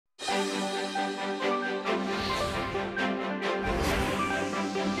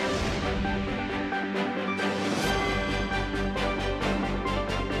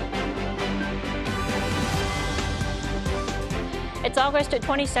It's August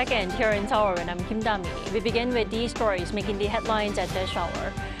 22nd here in Seoul, and I'm Kim Dami. We begin with these stories making the headlines at this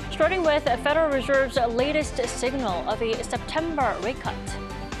hour. Starting with Federal Reserve's latest signal of a September rate cut.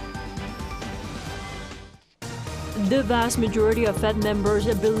 The vast majority of Fed members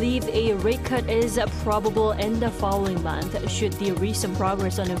believe a rate cut is probable in the following month should the recent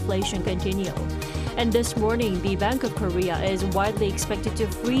progress on inflation continue. And this morning, the Bank of Korea is widely expected to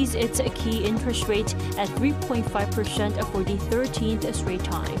freeze its key interest rate at 3.5% for the 13th straight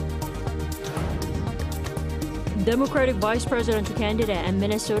time. Democratic Vice Presidential candidate and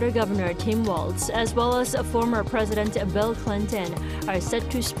Minnesota Governor Tim Walz, as well as former President Bill Clinton, are set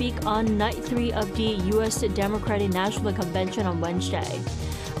to speak on night 3 of the U.S. Democratic National Convention on Wednesday.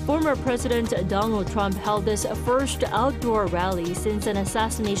 Former President Donald Trump held his first outdoor rally since an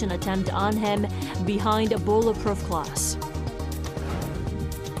assassination attempt on him behind a bulletproof glass.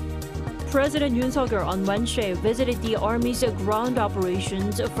 President Yoon on Wednesday visited the Army's ground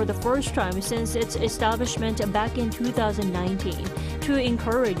operations for the first time since its establishment back in 2019 to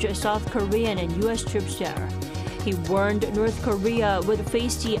encourage South Korean and U.S. troops there. He warned North Korea would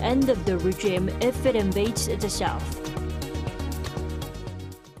face the end of the regime if it invades the South.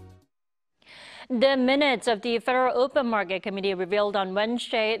 The minutes of the Federal Open Market Committee revealed on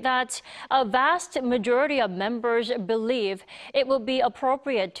Wednesday that a vast majority of members believe it will be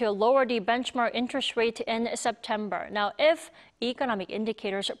appropriate to lower the benchmark interest rate in September. Now, if economic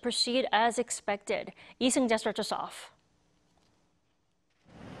indicators proceed as expected. Lee Seung-jae starts us off.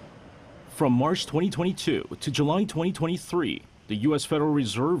 From March 2022 to July 2023, the U.S. Federal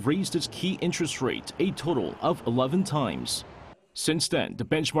Reserve raised its key interest rate a total of 11 times. Since then, the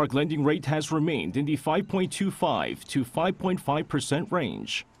benchmark lending rate has remained in the 5.25 to 5.5%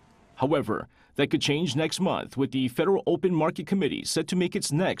 range. However, that could change next month with the Federal Open Market Committee set to make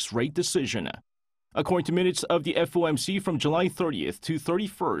its next rate decision. According to minutes of the FOMC from July 30th to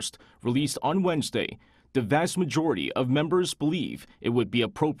 31st, released on Wednesday, the vast majority of members believe it would be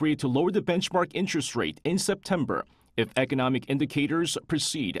appropriate to lower the benchmark interest rate in September if economic indicators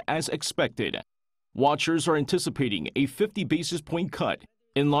proceed as expected. Watchers are anticipating a 50 basis point cut,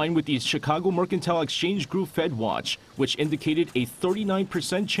 in line with the Chicago Mercantile Exchange Group Fed Watch, which indicated a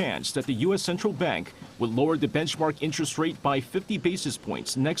 39% chance that the U.S. Central Bank would lower the benchmark interest rate by 50 basis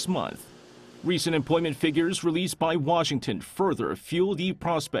points next month. Recent employment figures released by Washington further fuel the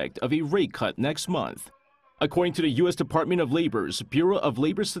prospect of a rate cut next month. According to the U.S. Department of Labor's Bureau of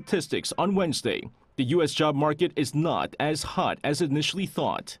Labor Statistics on Wednesday, the U.S. job market is not as hot as initially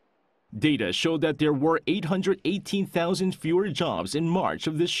thought. Data showed that there were 818,000 fewer jobs in March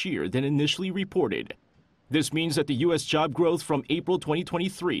of this year than initially reported. This means that the U.S. job growth from April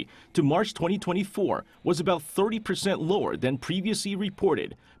 2023 to March 2024 was about 30% lower than previously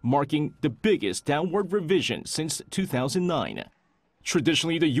reported, marking the biggest downward revision since 2009.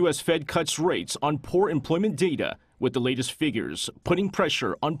 Traditionally, the U.S. Fed cuts rates on poor employment data, with the latest figures putting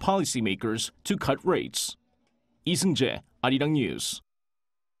pressure on policymakers to cut rates. Lee Seung-jae, Arirang News.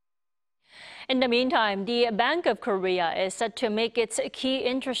 In the meantime, the Bank of Korea is set to make its key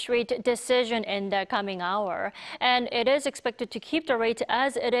interest rate decision in the coming hour, and it is expected to keep the rate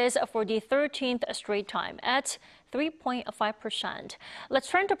as it is for the 13th straight time at 3.5%. Let's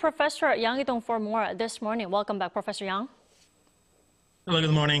turn to Professor Yang Hee-dong for more this morning. Welcome back, Professor Yang. Hello,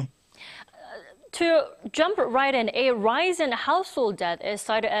 good morning. To jump right in, a rise in household debt is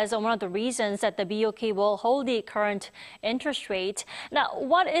cited as one of the reasons that the BOK will hold the current interest rate. Now,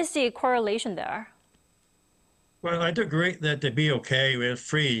 what is the correlation there? Well, I do agree that the BOK will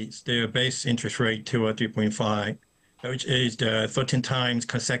freeze the base interest rate to 3.5, which is the 13 times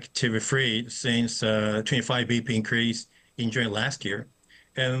consecutive freeze since 25 BP increase in June last year.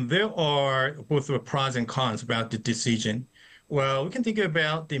 And there are both pros and cons about the decision. Well, we can think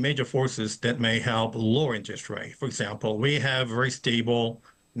about the major forces that may help lower interest rate. For example, we have very stable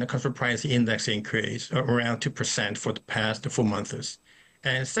consumer price index increase around 2% for the past 4 months.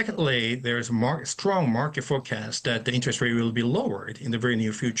 And secondly, there's a strong market forecast that the interest rate will be lowered in the very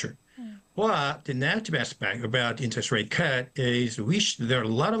near future. But the negative aspect about the interest rate cut is there are a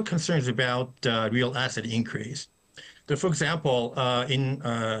lot of concerns about real asset increase. So for example, in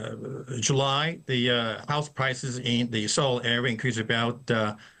July, the house prices in the Seoul area increased about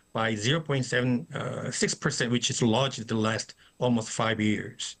by 0.76%, which is largely the last almost 5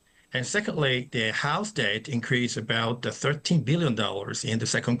 years. And secondly, the house debt increased about $13 billion in the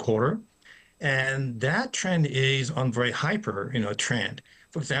second quarter. And that trend is on very hyper trend.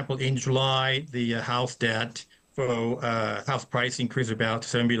 For example, in July, the house debt for house price increased about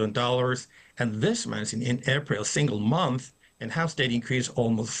 $7 billion. And this month, in April, single month, and house debt increased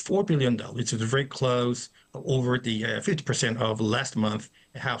almost $4 billion, which is very close, over the 50% of last month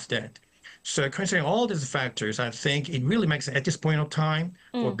house debt. So considering all these factors, I think it really makes at this point of time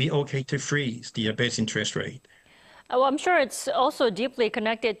for BOK to freeze the base interest rate. Well, I'm sure it's also deeply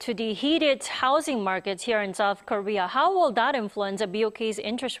connected to the heated housing markets here in South Korea. How will that influence BOK's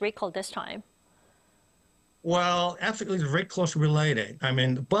interest rate cut this time? Well, absolutely very closely related. I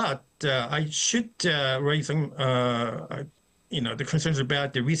mean, but I should raise some, the concerns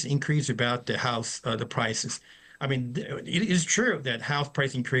about the recent increase about the house, the prices. I mean, it is true that house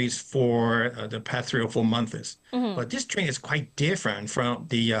price increased for the past 3 or 4 months, but this trend is quite different from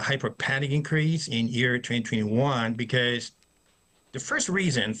the hyper panic increase in year 2021, because the first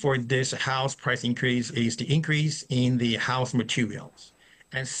reason for this house price increase is the increase in the house materials.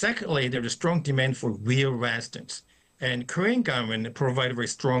 And secondly, there's a strong demand for real residence. And Korean government provided very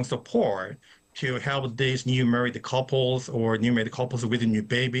strong support to help these new married couples or new married couples with new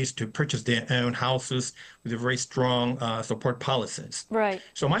babies to purchase their own houses with very strong support policies. Right.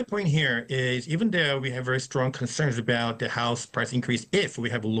 So my point here is, even though we have very strong concerns about the house price increase, if we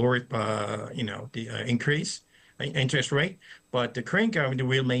have lowered, the increase in interest rate, but the Korean government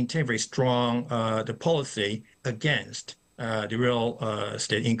will maintain very strong the policy against the real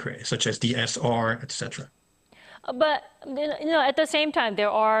estate increase, such as DSR, etc. But at the same time, there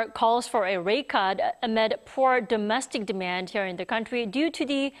are calls for a rate cut amid poor domestic demand here in the country due to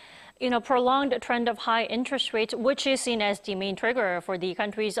the prolonged trend of high interest rates, which is seen as the main trigger for the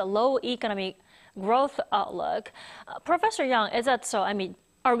country's low economic growth outlook. Professor Yang, is that so? I mean,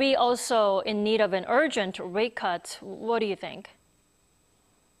 are we also in need of an urgent rate cut? What do you think?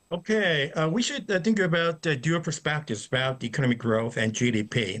 Okay, we should think about dual perspectives about economic growth and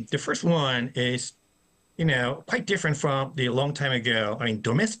GDP. The first one is, quite different from the long time ago. I mean,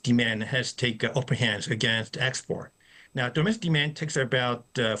 domestic demand has taken upper hands against export. Now, domestic demand takes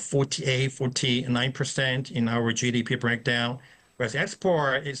about 49% in our GDP breakdown, whereas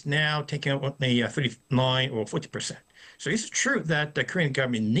export is now taking only 39 or 40%. So it's true that the Korean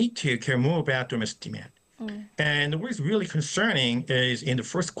government need to care more about domestic demand. And what is really concerning is in the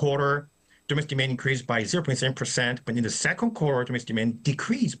first quarter, domestic demand increased by 0.7%, but in the second quarter, domestic demand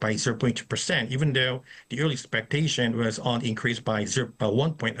decreased by 0.2%, even though the early expectation was on increase by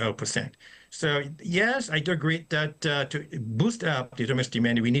 1.0%. So yes, I do agree that to boost up the domestic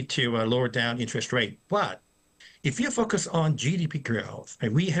demand, we need to lower down interest rate. But if you focus on GDP growth,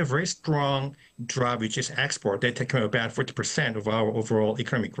 we have very strong drive, which is export. They take about 40% of our overall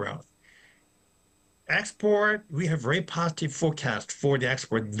economic growth. Export, we have very positive forecast for the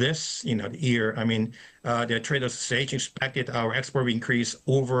export this year. I mean, the Trade Association expected our export will increase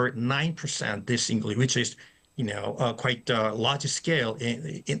over 9% this year, which is quite large scale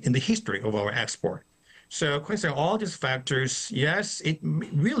in the history of our export. So considering all these factors, yes, it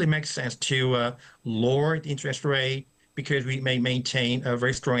really makes sense to lower the interest rate, because we may maintain a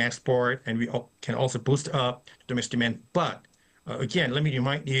very strong export and we can also boost up domestic demand. But again, let me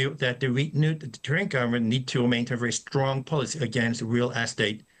remind you that the Korean government need to maintain a very strong policy against real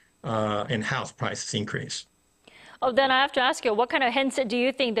estate and house prices increase. Oh, then I have to ask you, what kind of hints do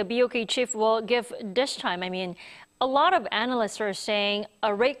you think the BOK chief will give this time? I mean, a lot of analysts are saying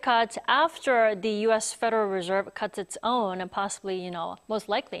a rate cut after the U.S. Federal Reserve cuts its own, and possibly, most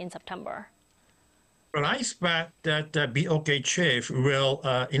likely in September. Well, I expect that the BOK chief will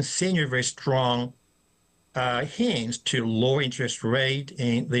insinuate very strong hints to lower interest rate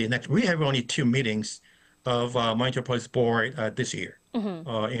in the next. We have only 2 meetings of Monetary Policy Board this year,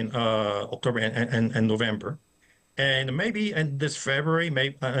 in October and November, and maybe in this February,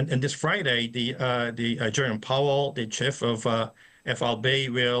 and this Friday, the Jerome Powell, the chief of FRB,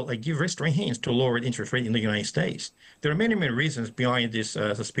 will give very strong hints to lower the interest rate in the United States. There are many reasons behind this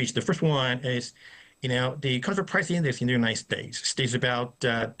speech. The first one is, the consumer price index in the United States stays about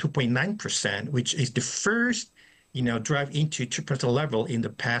 2.9%, which is the first, drive into 2% level in the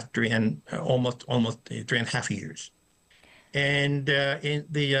past almost 3.5 years. And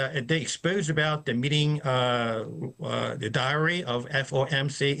they exposed about the meeting, the diary of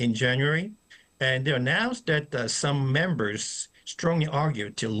FOMC in January, and they announced that some members strongly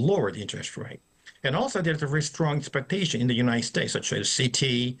argued to lower the interest rate. And also, there's a very strong expectation in the United States, such as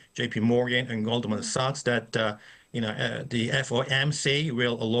Citi, JP Morgan, and Goldman Sachs, that the FOMC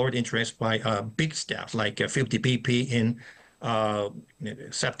will lower the interest by big steps, like 50 BP in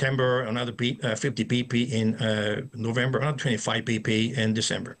September, another 50 BP in November, another 25 BP in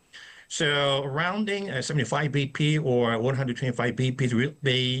December. So rounding 75 BP or 125 BP will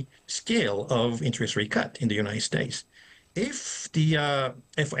be scale of interest rate cut in the United States. If the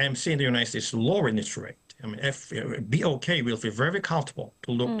FOMC in the United States lower interest rate, I mean, if BOK will feel very comfortable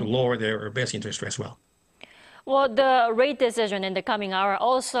to look to lower their base interest rate as well. Well, the rate decision in the coming hour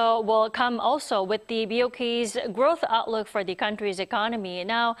also will come also with the BOK's growth outlook for the country's economy.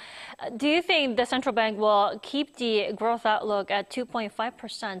 Now, do you think the central bank will keep the growth outlook at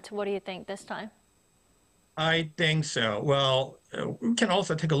 2.5%? What do you think this time? I think so. Well, we can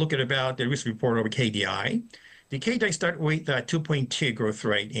also take a look at about the risk report of KDI. The KDI started with a 2.2 growth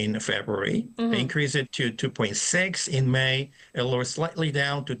rate in February. They increased it to 2.6 in May, and lowered slightly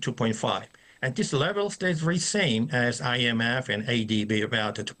down to 2.5. And this level stays very same as IMF and ADB,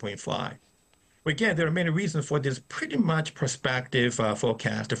 about 2.5. Again, there are many reasons for this pretty much prospective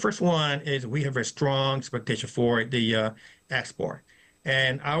forecast. The first one is we have a strong expectation for the export.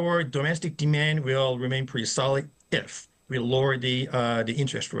 And our domestic demand will remain pretty solid if we lower the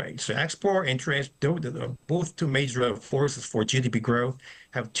interest rate. So export interest, both two major forces for GDP growth,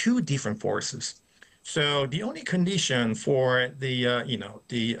 have two different forces. So the only condition for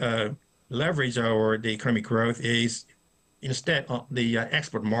the leverage or the economic growth is instead of the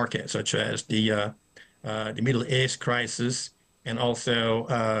export market, such as the Middle East crisis and also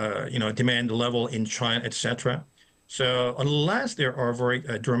demand level in China, etc. So unless there are very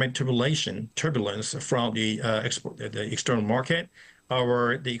dramatic turbulence from the external market,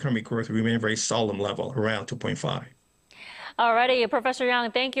 the economic growth will remain very solemn level around 2.5. Alrighty, Professor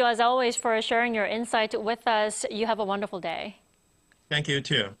Yang, thank you as always for sharing your insight with us. You have a wonderful day. Thank you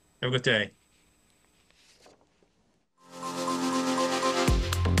too. Have a good day.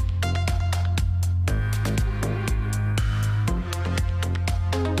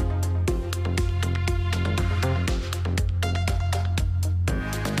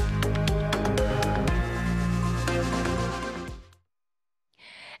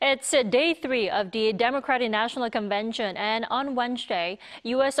 It's day 3 of the Democratic National Convention, and on Wednesday,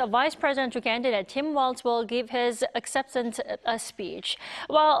 U.S. Vice Presidential candidate Tim Walz will give his acceptance speech,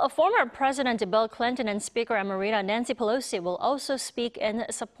 while former President Bill Clinton and Speaker Emerita Nancy Pelosi will also speak in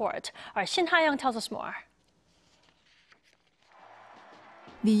support. Our Shin Ha-young tells us more.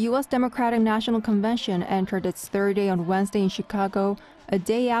 The U.S. Democratic National Convention entered its third day on Wednesday in Chicago, a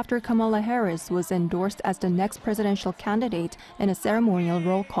day after Kamala Harris was endorsed as the next presidential candidate in a ceremonial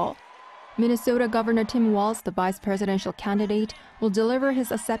roll call. Minnesota Governor Tim Walz, the vice presidential candidate, will deliver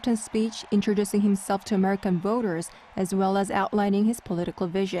his acceptance speech introducing himself to American voters as well as outlining his political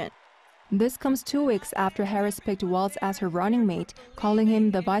vision. This comes 2 weeks after Harris picked Walz as her running mate, calling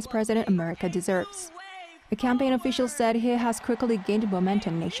him the vice president America deserves. A campaign official said he has quickly gained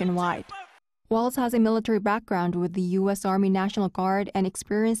momentum nationwide. Walz has a military background with the U.S. Army National Guard and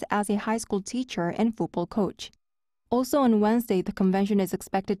experience as a high school teacher and football coach. Also on Wednesday, the convention is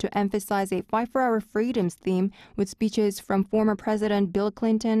expected to emphasize a Fight for Our Freedoms theme with speeches from former President Bill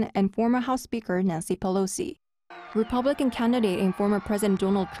Clinton and former House Speaker Nancy Pelosi. Republican candidate and former President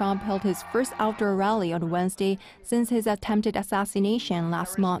Donald Trump held his first outdoor rally on Wednesday since his attempted assassination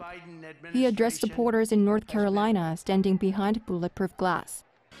last month. He addressed supporters in North Carolina standing behind bulletproof glass.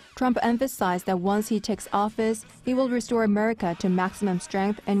 Trump emphasized that once he takes office, he will restore America to maximum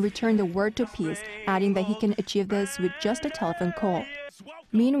strength and return the world to peace, adding that he can achieve this with just a telephone call.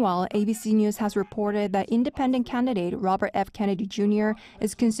 Meanwhile, ABC News has reported that independent candidate Robert F. Kennedy Jr.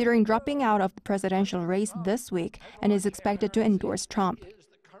 is considering dropping out of the presidential race this week and is expected to endorse Trump.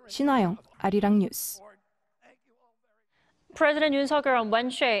 Shin Ha-young, Arirang News. President Yoon on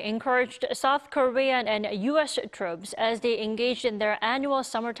Wednesday encouraged South Korean and U.S. troops as they engaged in their annual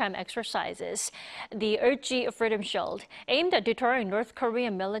summertime exercises, the Ulchi Freedom Shield, aimed at deterring North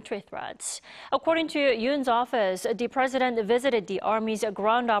Korean military threats. According to Yoon's office, the president visited the Army's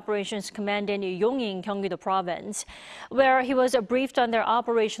Ground Operations Command in Yongin, Gyeonggi-do Province, where he was briefed on their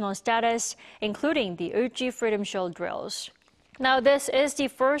operational status, including the Ulchi Freedom Shield drills. Now, this is the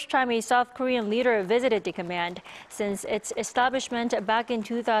first time a South Korean leader visited the command since its establishment back in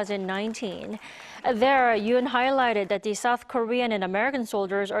 2019. There, Yoon highlighted that the South Korean and American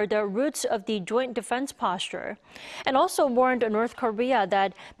soldiers are the roots of the joint defense posture, and also warned North Korea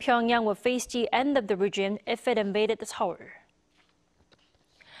that Pyongyang would face the end of the regime if it invaded Seoul.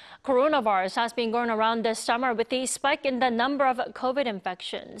 Coronavirus has been going around this summer with a spike in the number of COVID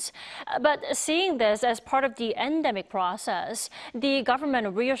infections. But seeing this as part of the endemic process, the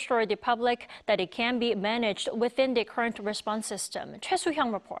government reassured the public that it can be managed within the current response system.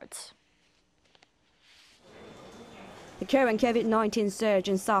 Cheoseo reports. The current COVID-19 surge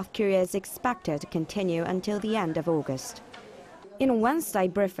in South Korea is expected to continue until the end of August. In a Wednesday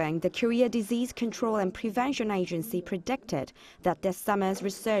briefing, the Korea Disease Control and Prevention Agency predicted that this summer's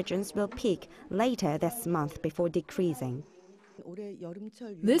resurgence will peak later this month before decreasing.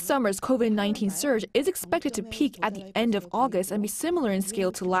 This summer's COVID-19 surge is expected to peak at the end of August and be similar in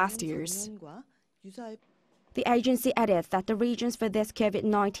scale to last year's. The agency added that the reasons for this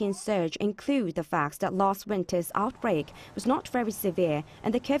COVID-19 surge include the fact that last winter's outbreak was not very severe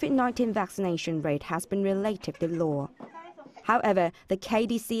and the COVID-19 vaccination rate has been relatively low. However, the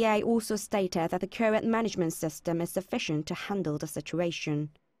KDCA also stated that the current management system is sufficient to handle the situation.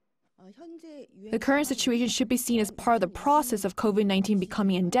 The current situation should be seen as part of the process of COVID-19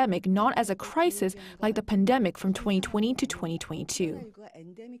 becoming endemic, not as a crisis like the pandemic from 2020 to 2022.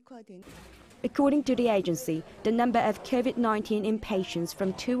 According to the agency, the number of COVID-19 inpatients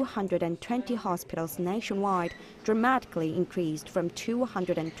from 220 hospitals nationwide dramatically increased from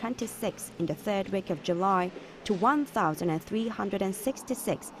 226 in the third week of July to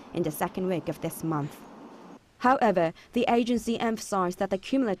 1,366 in the second week of this month. However, the agency emphasized that the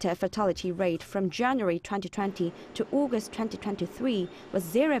cumulative fatality rate from January 2020 to August 2023 was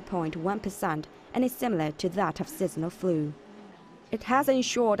 0.1% and is similar to that of seasonal flu. It has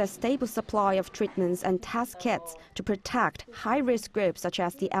ensured a stable supply of treatments and test kits to protect high-risk groups such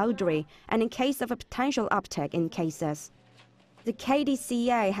as the elderly and in case of a potential uptick in cases. The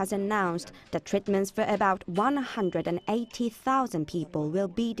KDCA has announced that treatments for about 180,000 people will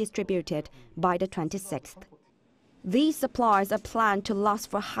be distributed by the 26th. These supplies are planned to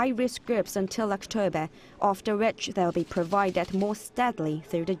last for high-risk groups until October, after which they'll be provided more steadily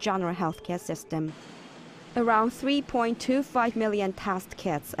through the general healthcare system. Around 3.25 million test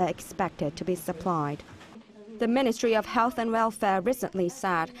kits are expected to be supplied. The Ministry of Health and Welfare recently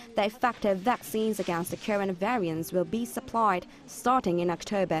said that effective vaccines against the current variants will be supplied starting in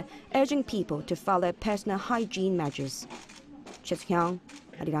October, urging people to follow personal hygiene measures. Cheoseo,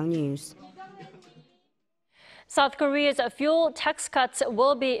 Arirang News. South Korea's fuel tax cuts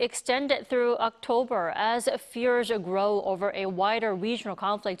will be extended through October as fears grow over a wider regional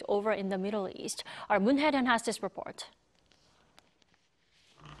conflict over in the Middle East. Our Moon Hae-ryun has this report.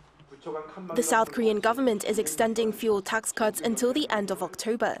 The South Korean government is extending fuel tax cuts until the end of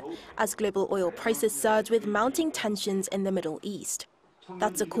October, as global oil prices surge with mounting tensions in the Middle East.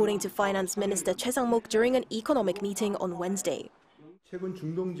 That's according to Finance Minister Choi Sang-mok during an economic meeting on Wednesday.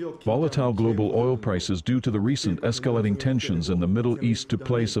 Volatile global oil prices due to the recent escalating tensions in the Middle East to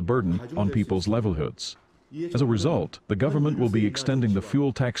place a burden on people's livelihoods. As a result, the government will be extending the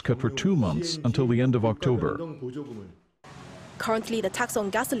fuel tax cut for 2 months until the end of October. Currently, the tax on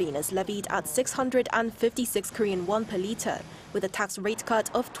gasoline is levied at 656 Korean won per litre, with a tax rate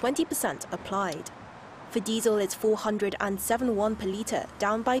cut of 20% applied. For diesel, it's 407 won per litre,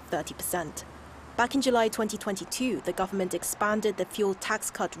 down by 30%. Back in July 2022, the government expanded the fuel tax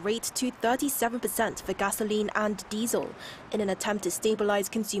cut rate to 37% for gasoline and diesel in an attempt to stabilize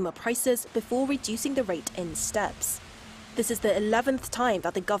consumer prices before reducing the rate in steps. This is the 11th time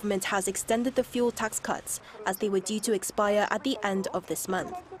that the government has extended the fuel tax cuts, as they were due to expire at the end of this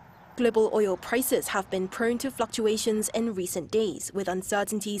month. Global oil prices have been prone to fluctuations in recent days, with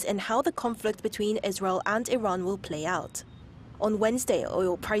uncertainties in how the conflict between Israel and Iran will play out. On Wednesday,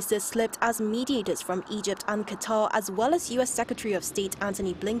 oil prices slipped as mediators from Egypt and Qatar, as well as U.S. Secretary of State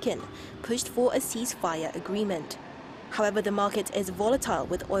Antony Blinken, pushed for a ceasefire agreement. However, the market is volatile,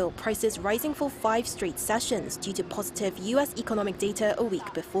 with oil prices rising for 5 straight sessions due to positive U.S. economic data a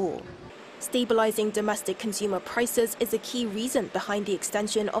week before. Stabilizing domestic consumer prices is a key reason behind the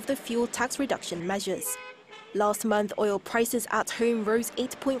extension of the fuel tax reduction measures. Last month, oil prices at home rose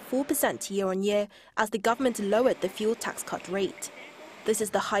 8.4% year-on-year as the government lowered the fuel tax cut rate. This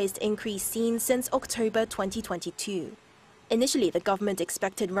is the highest increase seen since October 2022. Initially, the government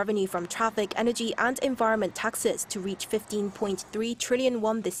expected revenue from traffic, energy and environment taxes to reach 15.3 trillion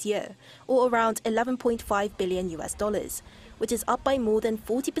won this year, or around $11.5 billion, which is up by more than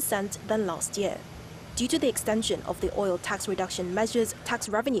 40% than last year. Due to the extension of the oil tax reduction measures, tax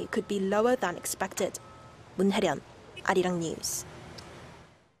revenue could be lower than expected. Moon Hae-ryun, Arirang News.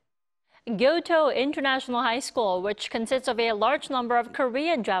 Gov't International High School, which consists of a large number of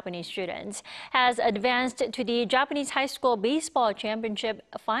Korean Japanese students, has advanced to the Japanese High School Baseball Championship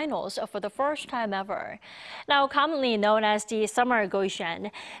Finals for the first time ever. Now commonly known as the Summer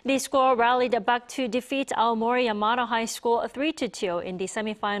Koshien, the school rallied back to defeat Aomori Yamada High School 3-2 in the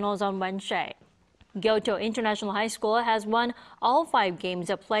semifinals on Wednesday. Gov't International High School has won all 5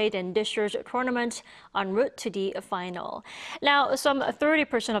 games played in this year's tournament en route to the final. Now, some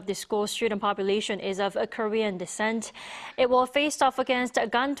 30% of the school's student population is of Korean descent. It will face off against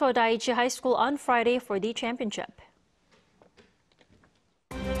Ganto Daiichi High School on Friday for the championship.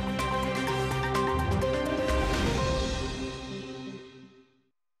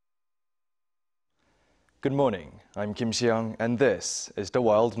 Good morning, I'm Kim Seong, and this is The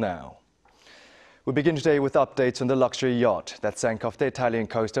World Now. We begin today with updates on the luxury yacht that sank off the Italian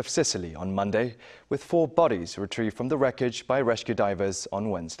coast of Sicily on Monday, with 4 bodies retrieved from the wreckage by rescue divers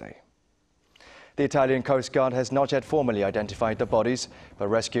on Wednesday. The Italian Coast Guard has not yet formally identified the bodies, but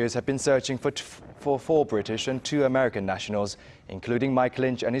rescuers have been searching for 4 British and 2 American nationals, including Mike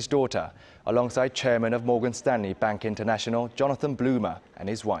Lynch and his daughter, alongside Chairman of Morgan Stanley Bank International, Jonathan Bloomer, and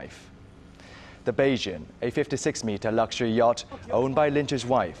his wife. The Bayesian, a 56-meter luxury yacht owned by Lynch's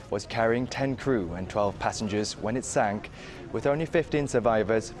wife, was carrying 10 crew and 12 passengers when it sank, with only 15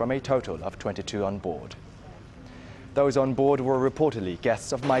 survivors from a total of 22 on board. Those on board were reportedly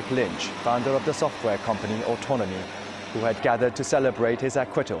guests of Mike Lynch, founder of the software company Autonomy, who had gathered to celebrate his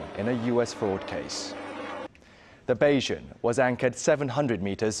acquittal in a U.S. fraud case. The Bayesian was anchored 700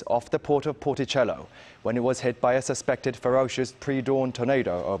 meters off the port of Porticello when it was hit by a suspected ferocious pre-dawn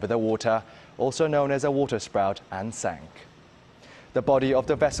tornado over the water, also known as a watersprout, and sank. The body of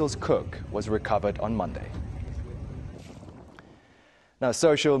the vessel's cook was recovered on Monday. Now,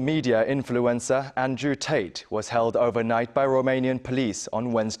 social media influencer Andrew Tate was held overnight by Romanian police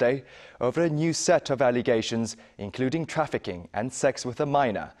on Wednesday over a new set of allegations, including trafficking and sex with a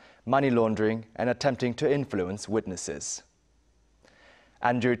minor, money laundering, and attempting to influence witnesses.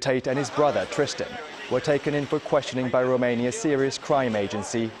 Andrew Tate and his brother Tristan were taken in for questioning by Romania's Serious Crime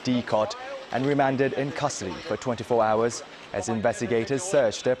Agency, Gov't, and remanded in custody for 24 hours as investigators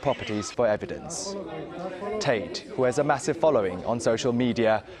searched their properties for evidence. Tate, who has a massive following on social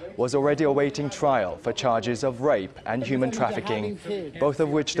media, was already awaiting trial for charges of rape and human trafficking, both of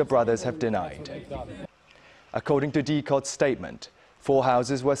which the brothers have denied. According to Gov't's statement, 4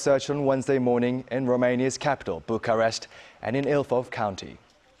 houses were searched on Wednesday morning in Romania's capital, Bucharest, and in Ilfov County.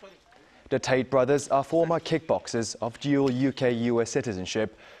 The Tate brothers are former kickboxers of dual UK-US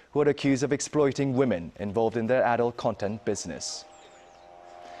citizenship who are accused of exploiting women involved in their adult content business.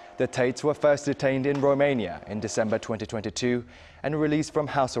 The Tates were first detained in Romania in December 2022 and released from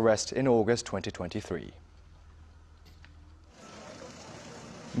house arrest in August 2023.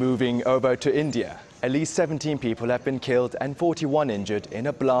 Moving over to India, at least 17 people have been killed and 41 injured in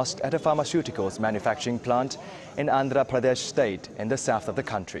a blast at a pharmaceuticals manufacturing plant in Andhra Pradesh state in the south of the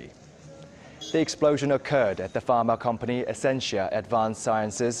country. The explosion occurred at the pharma company Essentia Advanced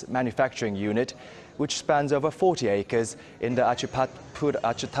Sciences manufacturing unit, which spans over 40 acres in the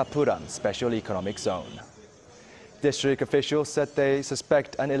Achutapuram Special Economic Zone. District officials said they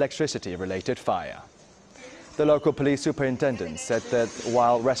suspect an electricity-related fire. The local police superintendent said that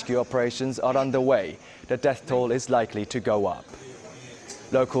while rescue operations are underway, the death toll is likely to go up.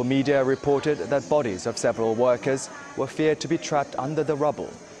 Local media reported that bodies of several workers were feared to be trapped under the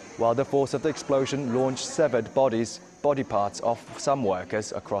rubble, while the force of the explosion launched severed body parts of some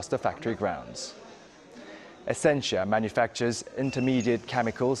workers across the factory grounds. Essentia manufactures intermediate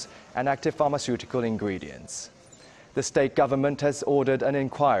chemicals and active pharmaceutical ingredients. The state government has ordered an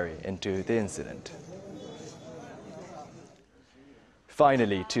inquiry into the incident.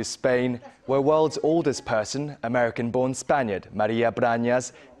 Finally, to Spain, where world's oldest person, American-born Spaniard Maria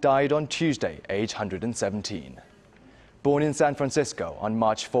Branyas, died on Tuesday, aged 117. Born in San Francisco on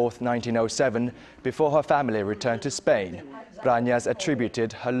March 4, 1907, before her family returned to Spain, Branyas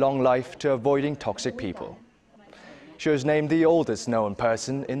attributed her long life to avoiding toxic people. She was named the oldest known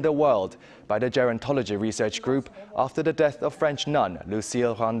person in the world by the Gerontology Research Group after the death of French nun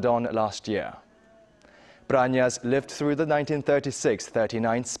Lucille Randon last year. Branyas lived through the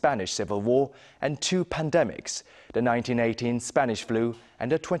 1936-39 Spanish Civil War and 2 pandemics, the 1918 Spanish flu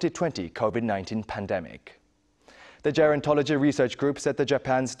and the 2020 COVID-19 pandemic. The Gerontology Research Group said that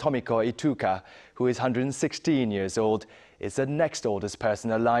Japan's Tomiko Ituka, who is 116 years old, is the next oldest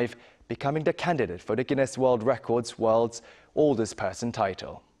person alive, becoming the candidate for the Guinness World Records World's Oldest Person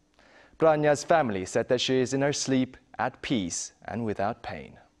title. Branyas' family said that she is in her sleep, at peace and without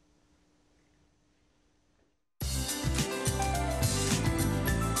pain.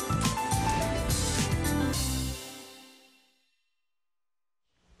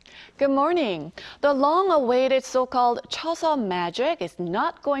 Good morning. The long-awaited so-called Cheoseo magic is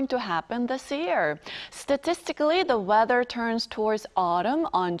not going to happen this year. Statistically, the weather turns towards autumn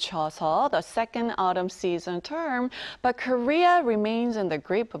on Cheoseo, the second autumn season term, but Korea remains in the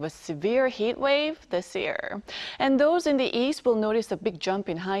grip of a severe heat wave this year. And those in the east will notice a big jump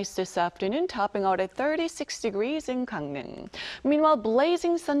in highs this afternoon, topping out at 36 degrees in Gangneung. Meanwhile,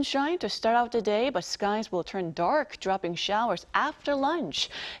 blazing sunshine to start out the day, but skies will turn dark, dropping showers after lunch.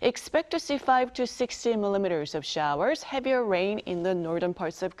 expect to see 5 to 60 millimeters of showers, heavier rain in the northern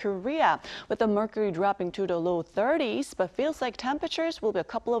parts of Korea, with the mercury dropping to the low 30s, but feels like temperatures will be a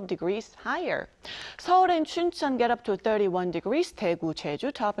couple of degrees higher. Seoul and Chuncheon get up to 31 degrees, Daegu,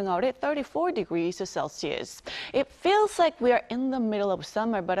 Jeju topping out at 34 degrees Celsius. It feels like we are in the middle of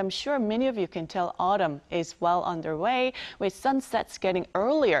summer, but I'm sure many of you can tell autumn is well underway, with sunsets getting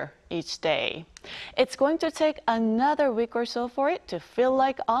earlier each day. It's going to take another week or so for it to feel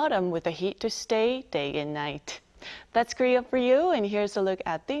like autumn, with the heat to stay day and night. That's Korea for you, and here's a look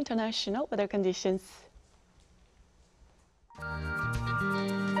at the international weather conditions.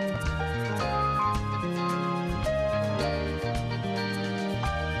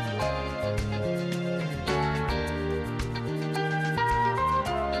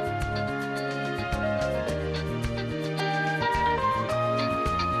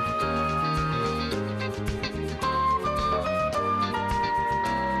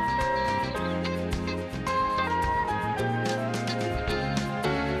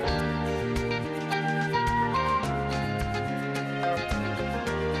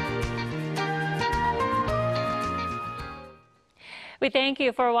 We thank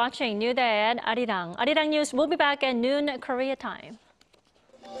you for watching New Day at Arirang. Arirang News will be back at noon Korea time.